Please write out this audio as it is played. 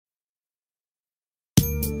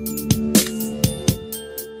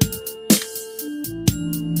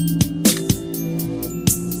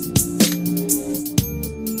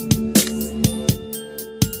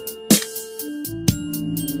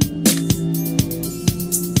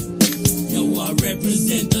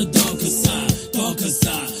represent the darker side, darker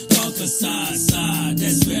side, darker side, side.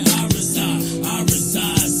 That's where I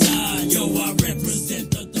reside, side. Yo, I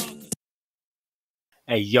represent the darker.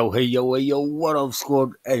 Hey yo, what up,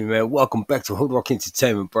 squad? Hey man, welcome back to HOODROK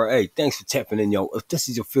Entertainment, bro. Hey, thanks for tapping in, yo. If this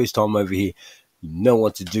is your first time over here, you know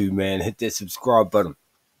what to do, man. Hit that subscribe button.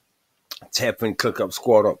 Tap in, click up,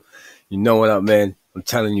 squad up. You know what up, man. I'm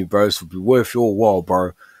telling you, bro, this will be worth your while,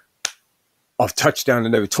 bro. I've touched down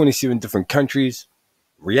in over 27 different countries,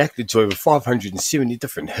 reacted to over 570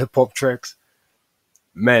 different hip-hop tracks.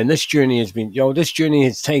 Man, this journey has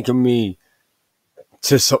taken me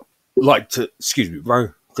to some, excuse me, bro,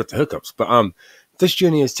 got the hiccups. But this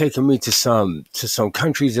journey has taken me to some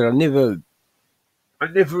countries that I never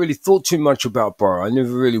really thought too much about, bro. I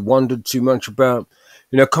never really wondered too much about.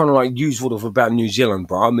 You know, kind of like usual about New Zealand,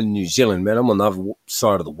 bro. I'm in New Zealand, man. I'm on the other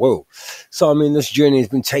side of the world. So, I mean, this journey has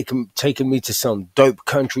been taking me to some dope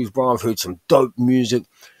countries, bro. I've heard some dope music.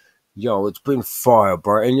 Yo, it's been fire,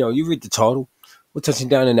 bro. And, yo, you read the title. We're touching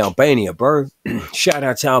down in Albania, bro. Shout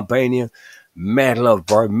out to Albania. Mad love,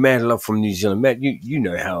 bro. Mad love from New Zealand. Man, you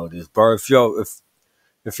know how it is, bro. If you're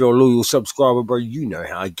a loyal subscriber, bro, you know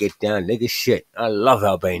how I get down, nigga. Shit. I love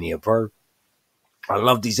Albania, bro. I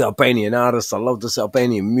love these Albanian artists. I love this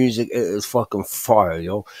Albanian music. It is fucking fire,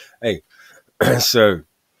 yo. Hey, so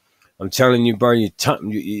I'm telling you, bro, you touch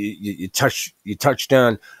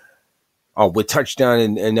down. Oh, we're touched down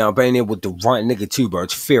in Albania with the right nigga too, bro.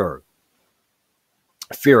 It's FERO.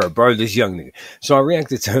 FERO, bro, this young nigga. So I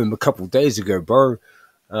reacted to him a couple days ago, bro.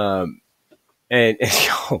 And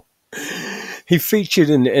yo, he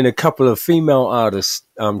featured in a couple of female artists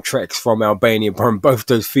tracks from Albania, bro. And both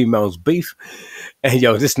those females beef. And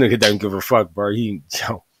yo, this nigga don't give a fuck, bro. He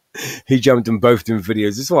jumped in both them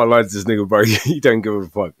videos. That's why I like this nigga, bro. He don't give a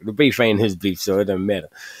fuck. The beef ain't his beef, so it don't matter.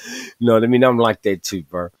 You know what I mean? I'm like that too,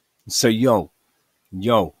 bro. So y'all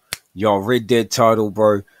read that title,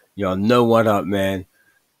 bro. Y'all know what up, man.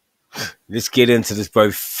 Let's get into this,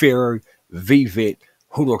 bro. FERO, VVET,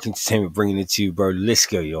 HOODROK Entertainment bringing it to you, bro. Let's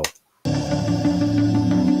go, y'all.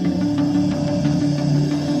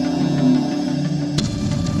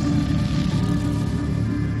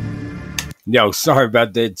 Yo, sorry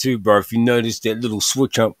about that too, bro. If you noticed that little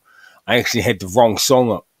switch up, I actually had the wrong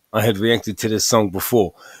song up. I had reacted to this song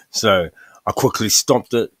before. So I quickly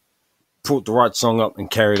stopped it, put the right song up,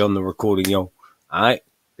 and carried on the recording, yo. Alright,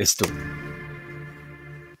 let's do it.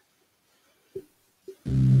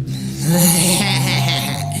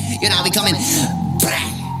 You know, we coming.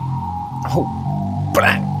 Oh,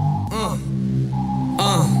 black.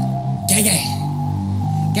 Gang.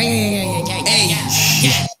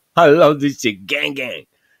 I love this shit. Gang.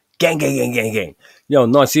 Yo,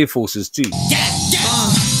 nice Air Forces too.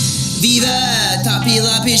 Vive ta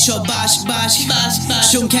pilla pisho bash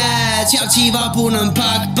Shumë ket qap qiva punën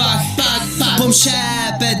pak Po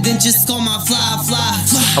m'shepet din që s'ko ma fla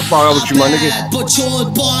How far out with you, my nigga? Po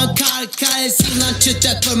qod po an ka e sila në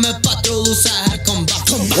qytet për me patrollu sa her kom bak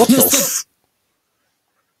What the f...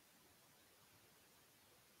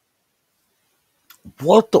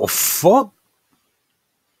 What the fuck?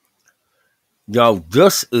 Yo,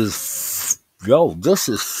 this is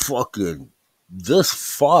fucking this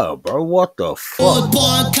fire, bro. What the fuck?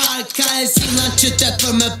 Nah.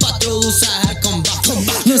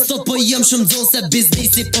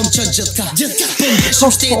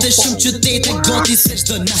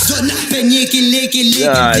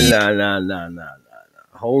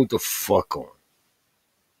 Hold the fuck on.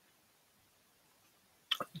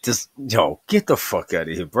 Just, yo, get the fuck out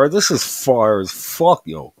of here, bro. This is fire as fuck,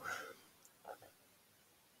 yo.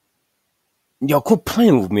 Yo, quit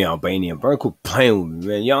playing with me, Albanian, bro. Quit playing with me,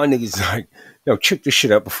 man. Y'all niggas like, yo, check this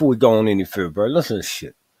shit out before we go on any further, bro. Listen to this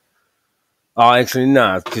shit. Oh, actually,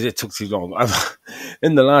 nah, because it took too long.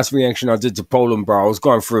 In the last reaction I did to Poland, bro, I was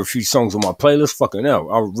going through a few songs on my playlist. Fucking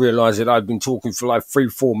hell. I realized that I'd been talking for like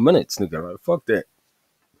 3-4 minutes, nigga. Like, fuck that.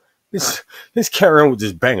 Let's carry on with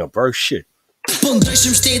this banger, bro. Shit. Po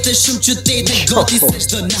ndryshim shtete shumë qytete gati se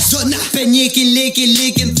çdo na pe njekin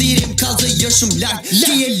lekin thirim kallë jo shumë larg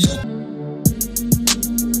ti e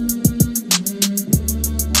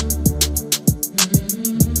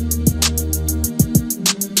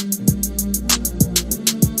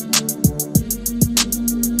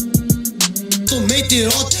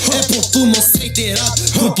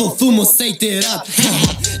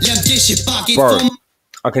Bro,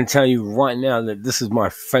 I can tell you right now that this is my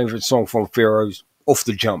favorite song from FERO's off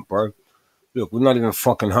the jump, bro. Look, we're not even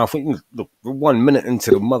fucking halfway. Look, we're 1 minute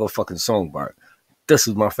into the motherfucking song, bro. This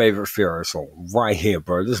is my favorite FERO song right here,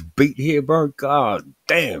 bro. This beat here, bro. God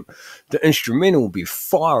damn. The instrumental will be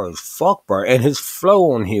fire as fuck, bro. And his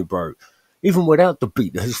flow on here, bro. Even without the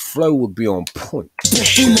beat, his flow would be on point.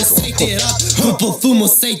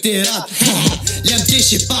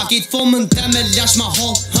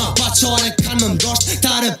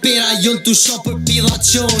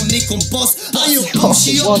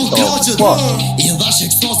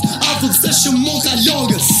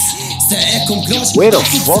 Where the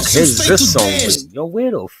fuck has this song been? Yo,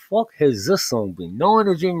 where the fuck has this song been? No one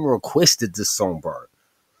has even requested this song, bro.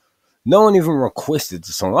 No one even requested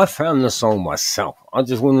the song. I found this song myself. I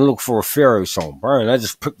just went to look for a FERO song, bro, and I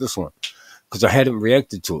just picked this one because I hadn't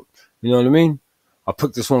reacted to it. You know what I mean? I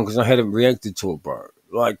picked this one because I hadn't reacted to it, bro.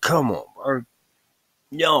 Like, come on, bro.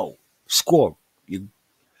 Yo, squad.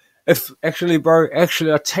 Actually,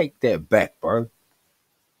 I take that back, bro.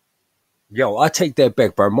 Yo, I take that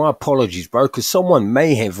back, bro. My apologies, bro, because someone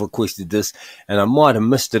may have requested this, and I might have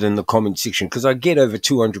missed it in the comment section, because I get over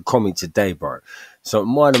 200 comments a day, bro. So I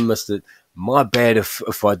might have missed it. My bad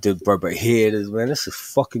if I did, bro. But here it is, man. This is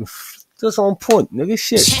fucking... This on point, nigga.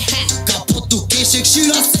 Shit.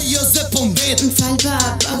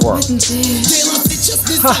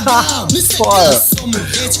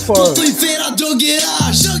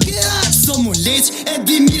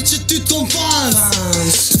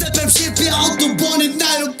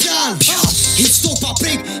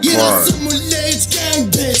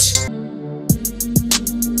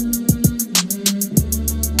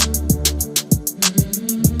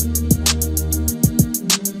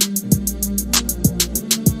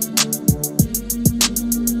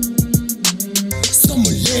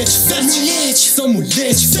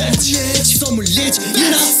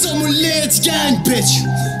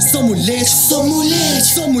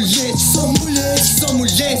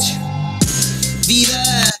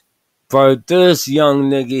 Bro, this young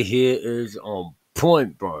nigga here is on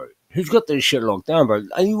point, bro. He's got this shit locked down, bro.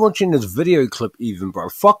 Are you watching this video clip even, bro?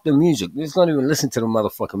 Fuck the music. Let's not even listen to the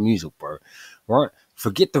motherfucking music, bro. Right?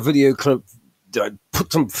 Forget the video clip.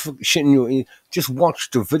 Put some shit in your ear. Just watch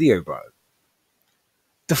the video, bro.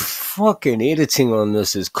 The fucking editing on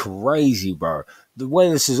this is crazy, bro. The way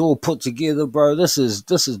this is all put together, bro, this is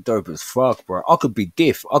dope as fuck, bro. I could be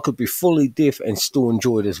deaf. I could be fully deaf and still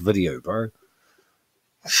enjoy this video, bro.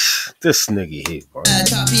 This nigga here, bro. Do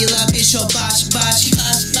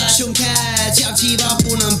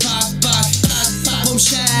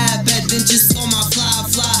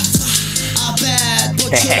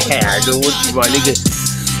what you want, nigga.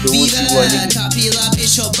 Do what you want, nigga.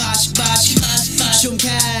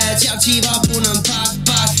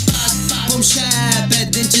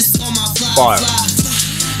 Fire.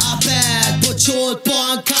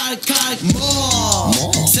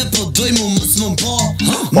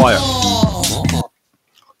 Fire.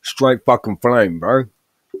 Straight fucking flame, bro.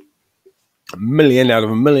 A million out of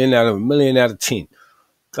a million out of a million out of 10.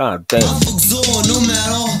 God damn.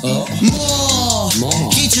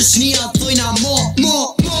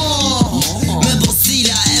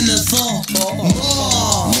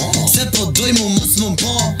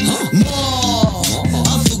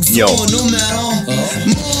 Yo.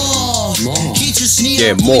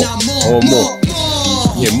 Yeah, more. Or more.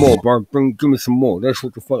 Yeah, more, bro. Give me some more. That's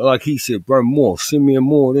what the fuck, like he said, bro. More. Send me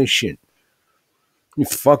more of this shit. You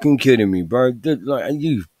fucking kidding me, bro? Like,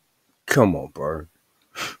 you. Come on, bro.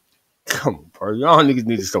 Come on, bro. Y'all niggas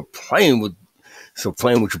need to stop playing with your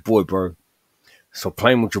boy, bro. Stop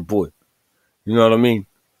playing with your boy. You know what I mean?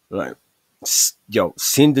 Like, yo,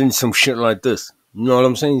 send in some shit like this. You know what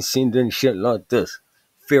I'm saying? Send in shit like this.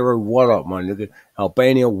 FERO, what up, my nigga?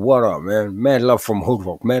 Albania, what up, man? Mad love from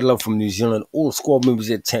HOODROK. Mad love from New Zealand. All squad members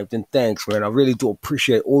that tapped in. Thanks, man. I really do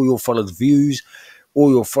appreciate all your fellas' views, all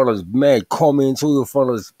your fellas' mad comments, all your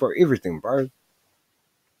fellas, bro. Everything, bro.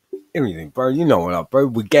 Everything, bro. You know what up, bro.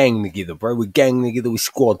 We gang together, bro. We gang together. We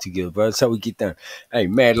squad together, bro. That's how we get down. Hey,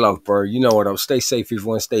 mad love, bro. You know what up. Stay safe,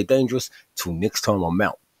 everyone. Stay dangerous. Till next time, I'm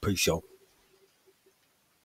out. Peace, yo.